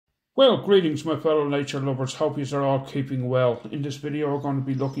Well, greetings my fellow nature lovers, hope you are all keeping well. In this video we're going to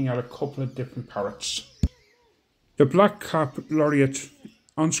be looking at a couple of different parrots. The Black Capped Lorikeet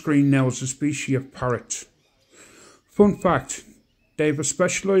on screen now is a species of parrot. Fun fact, they have a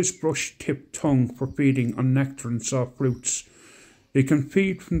specialised brush-tipped tongue for feeding on nectar and soft fruits. They can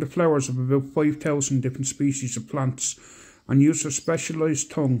feed from the flowers of about 5,000 different species of plants and use a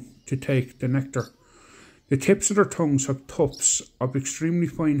specialised tongue to take the nectar. The tips of their tongues have tufts of extremely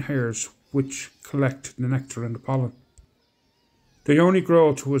fine hairs which collect the nectar and the pollen. They only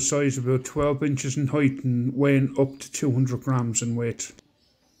grow to a size of about 12 inches in height and weighing up to 200 grams in weight.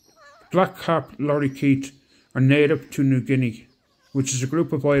 Black Capped Lorikeet are native to New Guinea, which is a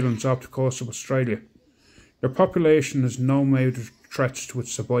group of islands off the coast of Australia. Their population has no major threats to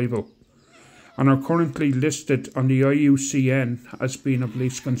its survival and are currently listed on the IUCN as being of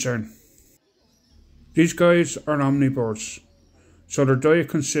least concern. These guys are omnivores, so their diet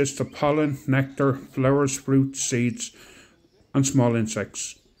consists of pollen, nectar, flowers, fruits, seeds and small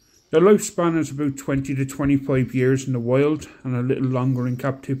insects. Their lifespan is about 20 to 25 years in the wild and a little longer in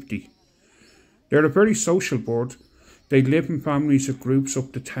captivity. They are a very social bird. They live in families of groups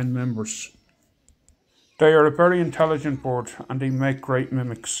up to 10 members. They are a very intelligent bird and they make great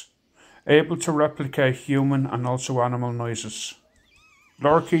mimics, able to replicate human and also animal noises.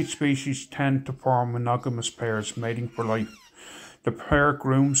 Lorikeet species tend to form monogamous pairs mating for life. The pair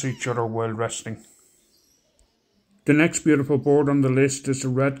grooms each other while resting. The next beautiful bird on the list is the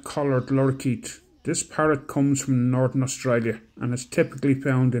Red Collard Lorikeet. This parrot comes from northern Australia and is typically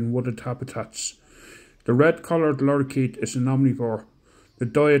found in wooded habitats. The Red Collard Lorikeet is an omnivore. The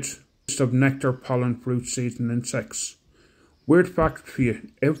diet consists of nectar, pollen, fruit, seeds and insects. Weird fact for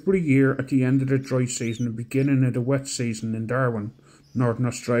you, every year at the end of the dry season and beginning of the wet season in Darwin, Northern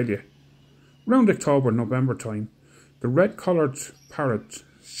Australia, around October, November time, the red-collared parrot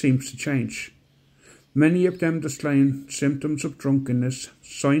seems to change. Many of them displaying symptoms of drunkenness.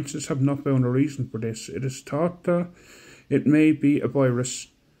 Scientists have not found a reason for this. It is thought that it may be a virus.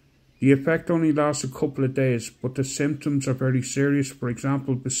 The effect only lasts a couple of days, but the symptoms are very serious. For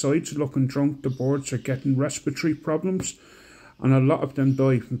example, besides looking drunk, the birds are getting respiratory problems, and a lot of them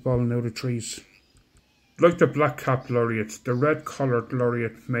die from falling out of trees. Like the Black Capped Lorikeet, the Red Collard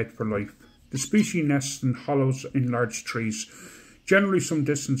Lorikeet mate for life. The species nests in hollows in large trees, generally some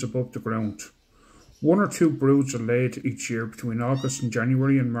distance above the ground. 1 or 2 broods are laid each year between August and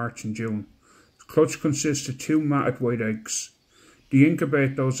January and March and June. The clutch consists of 2 matted white eggs. They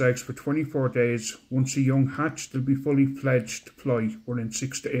incubate those eggs for 24 days. Once a young hatch, they'll be fully fledged to fly within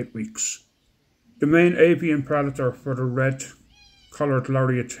 6 to 8 weeks. The main avian predator for the Red Collard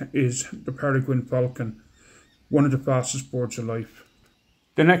Lorikeet is the peregrine falcon, one of the fastest birds alive.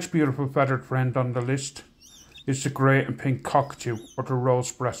 The next beautiful feathered friend on the list is the grey and pink cockatoo, or the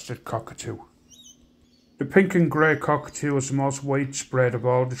rose-breasted cockatoo. The pink and grey cockatoo is the most widespread of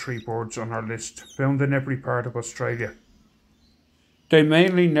all the tree birds on our list, found in every part of Australia. They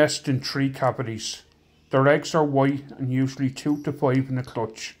mainly nest in tree cavities. Their eggs are white and usually 2 to 5 in the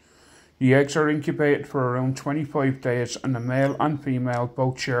clutch. The eggs are incubated for around 25 days and the male and female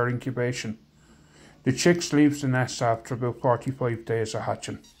both share incubation. The chicks leaves the nest after about 45 days of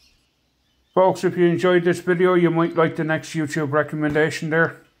hatching. Folks, if you enjoyed this video, you might like the next YouTube recommendation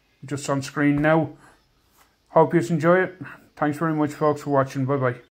there, just on screen now. Hope you enjoy it. Thanks very much folks for watching. Bye bye.